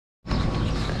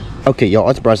Okay, y'all,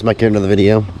 it's Bryce back here in another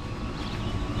video.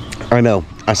 I know,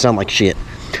 I sound like shit.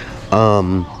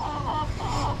 But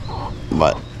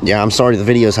yeah, I'm sorry the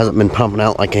videos hasn't been pumping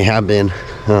out like they have been.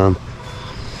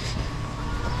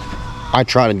 I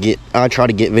try to get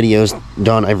videos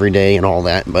done every day and all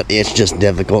that, but it's just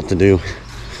difficult to do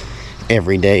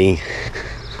every day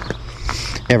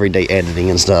editing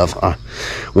and stuff.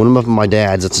 One of my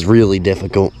dad's, it's really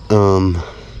difficult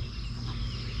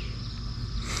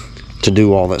to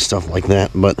do all that stuff like that,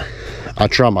 but I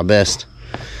try my best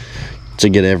to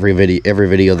get every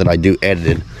video that I do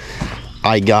edited.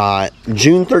 I got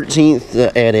June 13th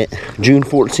to edit, June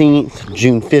 14th,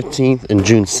 June 15th, and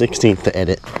June 16th to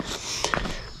edit.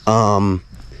 And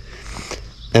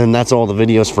that's all the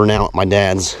videos for now at my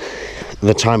dad's,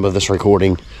 the time of this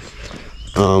recording,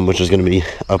 which is going to be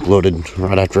uploaded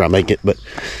right after I make it. But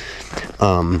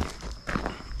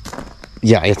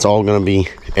yeah, it's all going to be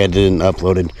edited and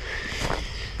uploaded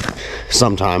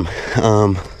sometime.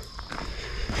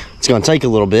 It's going to take a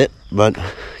little bit, but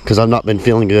because I've not been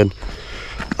feeling good.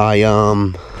 I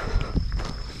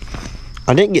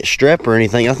didn't get strep or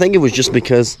anything. I think it was just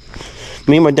because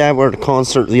me and my dad were at a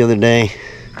concert the other day.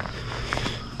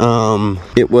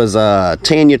 It was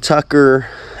Tanya Tucker,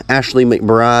 Ashley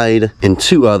McBride, and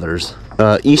two others,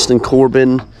 Easton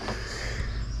Corbin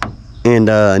and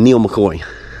Neil McCoy.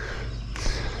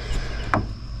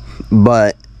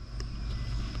 But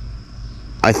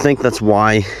I think that's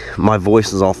why my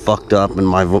voice is all fucked up and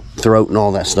my throat and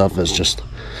all that stuff is just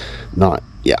not,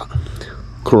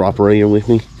 cooperating with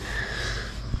me.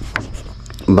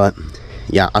 But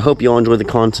yeah, I hope you all enjoyed the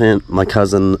content. My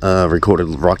cousin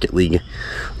recorded Rocket League,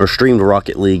 or streamed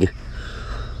Rocket League,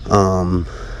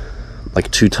 like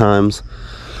 2 times.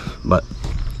 But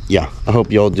yeah, I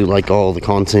hope y'all do like all the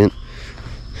content.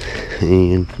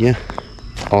 And yeah,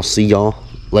 I'll see y'all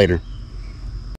later.